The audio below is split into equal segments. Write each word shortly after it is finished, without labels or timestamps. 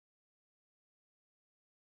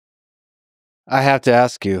I have to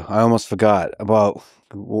ask you, I almost forgot about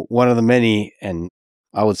one of the many, and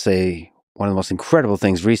I would say one of the most incredible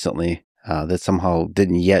things recently that somehow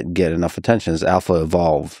didn't yet get enough attention is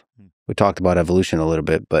AlphaEvolve. We talked about evolution a little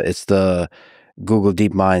bit, but it's the Google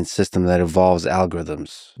DeepMind system that evolves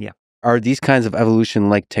algorithms. Yeah. Are these kinds of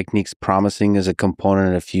evolution-like techniques promising as a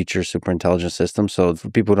component of future superintelligent systems? So for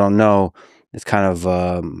people who don't know, it's kind of,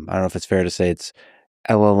 I don't know if it's fair to say it's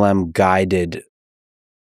LLM-guided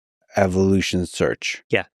evolution search.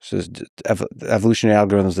 Yeah. So evolutionary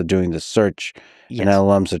algorithms are doing the search, and Yes.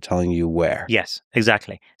 LLMs are telling you where. Yes,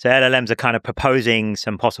 exactly. So LLMs are kind of proposing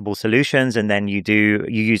some possible solutions, and then you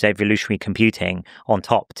use evolutionary computing on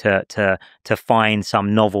top to find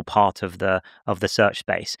some novel part of the search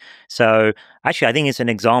space. So actually, I think it's an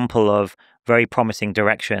example of very promising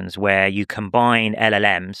directions where you combine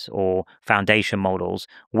LLMs or foundation models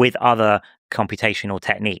with other computational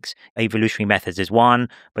techniques. Evolutionary methods is one,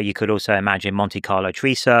 but you could also imagine Monte Carlo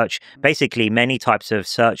tree search. Basically, many types of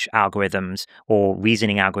search algorithms or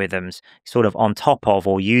reasoning algorithms sort of on top of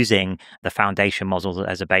or using the foundation models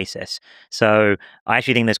as a basis. So I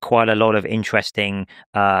actually think there's quite a lot of interesting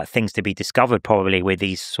things to be discovered probably with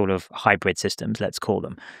these sort of hybrid systems, let's call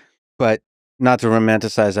them. But not to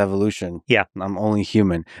romanticize evolution. Yeah. I'm only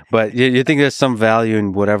human. But you think there's some value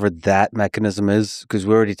in whatever that mechanism is? Because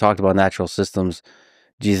we already talked about natural systems.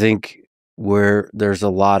 Do you think where there's a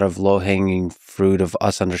lot of low-hanging fruit of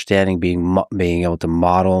us understanding being able to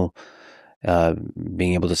model,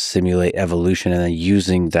 being able to simulate evolution, and then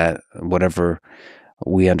using that whatever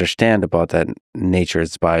we understand about that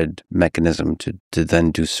nature-inspired mechanism to then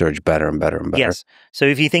do search better and better and better? Yes. So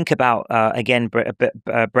if you think about, again,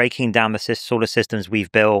 breaking down the sort of systems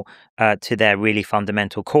we've built to their really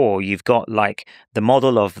fundamental core, you've got like the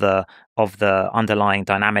model of the underlying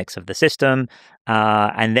dynamics of the system.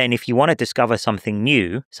 And then if you want to discover something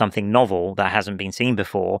new, something novel that hasn't been seen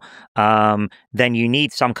before, then you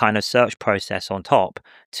need some kind of search process on top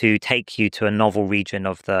to take you to a novel region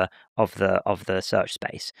of the search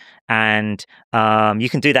space. And you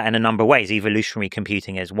can do that in a number of ways. Evolutionary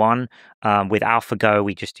computing is one. With AlphaGo,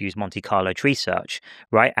 we just use Monte Carlo tree search,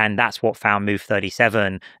 right? And that's what found Move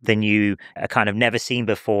 37, the new kind of never seen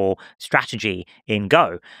before strategy in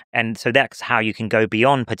Go. And so that's how you can go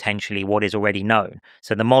beyond potentially what is already known.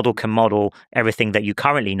 So the model can model everything that you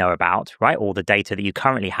currently know about, right? All the data that you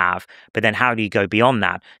currently have. But then how do you go beyond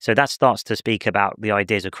that? So that starts to speak about the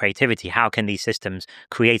ideas of creativity. How can these systems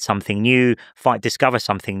create something new, discover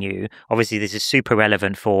something new? Obviously, this is super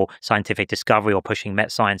relevant for scientific discovery or pushing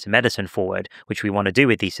science and medicine forward, which we want to do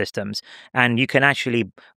with these systems. And you can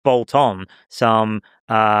actually bolt on some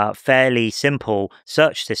fairly simple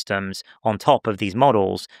search systems on top of these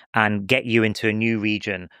models and get you into a new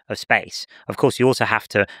region of space. Of course, you also have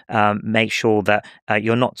to make sure that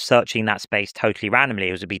you're not searching that space totally randomly.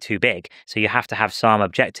 It would be too big. So you have to have some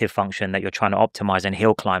objective function that you're trying to optimize and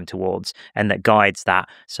hill climb towards and that guides that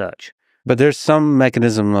search. But there's some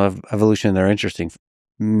mechanism of evolution that are interesting,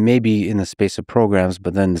 maybe in the space of programs,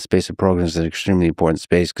 but then the space of programs is an extremely important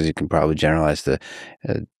space because you can probably generalize to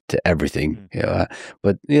everything.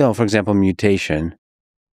 But, for example, mutation.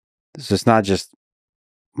 So it's not just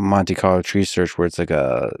Monte Carlo tree search where it's like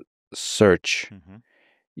a search.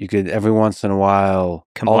 You could every once in a while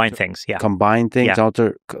combine things,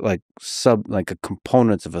 alter like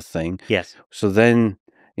components of a thing. Yes. So then,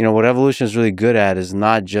 what evolution is really good at is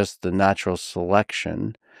not just the natural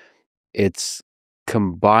selection, it's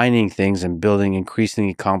combining things and building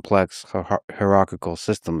increasingly complex hierarchical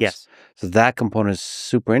systems. Yes. So that component is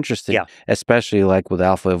super interesting, especially like with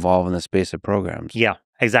AlphaEvolve in the space of programs. Yeah.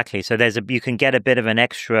 Exactly. So you can get a bit of an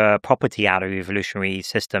extra property out of evolutionary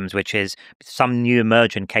systems, which is some new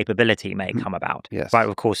emergent capability may come about. Yes. Right.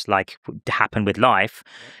 Of course, like happened with life.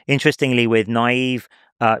 Interestingly, with naive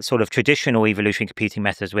sort of traditional evolutionary computing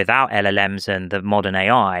methods without LLMs and the modern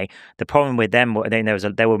AI, the problem with them,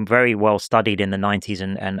 they were very well studied in the 90s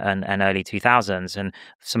and early 2000s and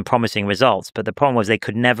some promising results. But the problem was they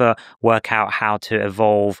could never work out how to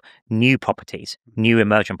evolve new properties, new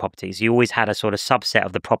emergent properties. You always had a sort of subset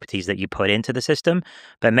of the properties that you put into the system.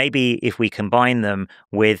 But maybe if we combine them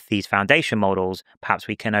with these foundation models, perhaps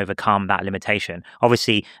we can overcome that limitation.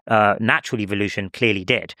 Obviously, natural evolution clearly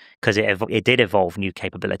did, because it did evolve new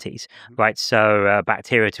capabilities, right? So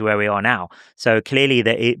bacteria to where we are now. So clearly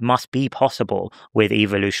that it must be possible with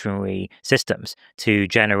evolutionary systems to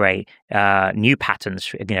generate new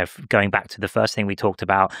patterns, going back to the first thing we talked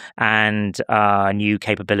about, and new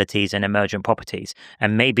capabilities and emergent properties.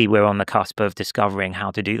 And maybe we're on the cusp of discovering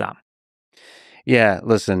how to do that. Yeah,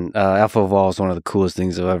 listen, AlphaEvolve is one of the coolest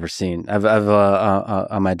things I've ever seen. I've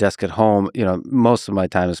on my desk at home, most of my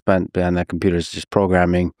time is spent behind that computer is just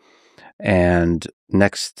programming, and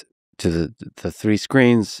next to the three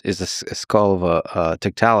screens is a skull of a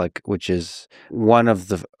tiktaalik, which is one of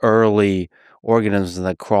the early organisms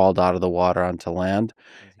that crawled out of the water onto land,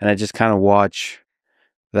 and I just kind of watch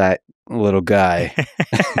that little guy.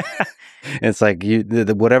 It's like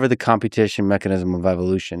whatever the computation mechanism of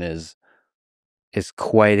evolution is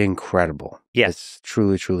quite incredible. Yeah. It's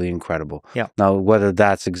truly, truly incredible. Yeah. Now, whether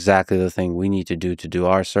that's exactly the thing we need to do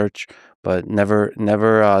our search, but never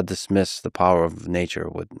dismiss the power of nature,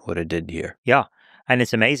 what it did here. Yeah. And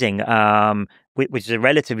it's amazing, which is a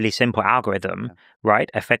relatively simple algorithm,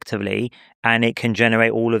 right, effectively, and it can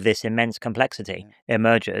generate all of this immense complexity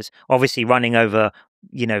emerges, obviously running over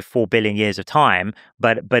 4 billion years of time,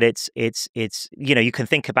 but it's you can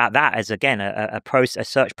think about that as, again, a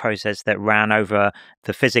search process that ran over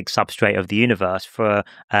the physics substrate of the universe for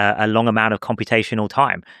a long amount of computational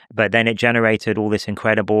time, but then it generated all this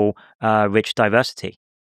incredible rich diversity.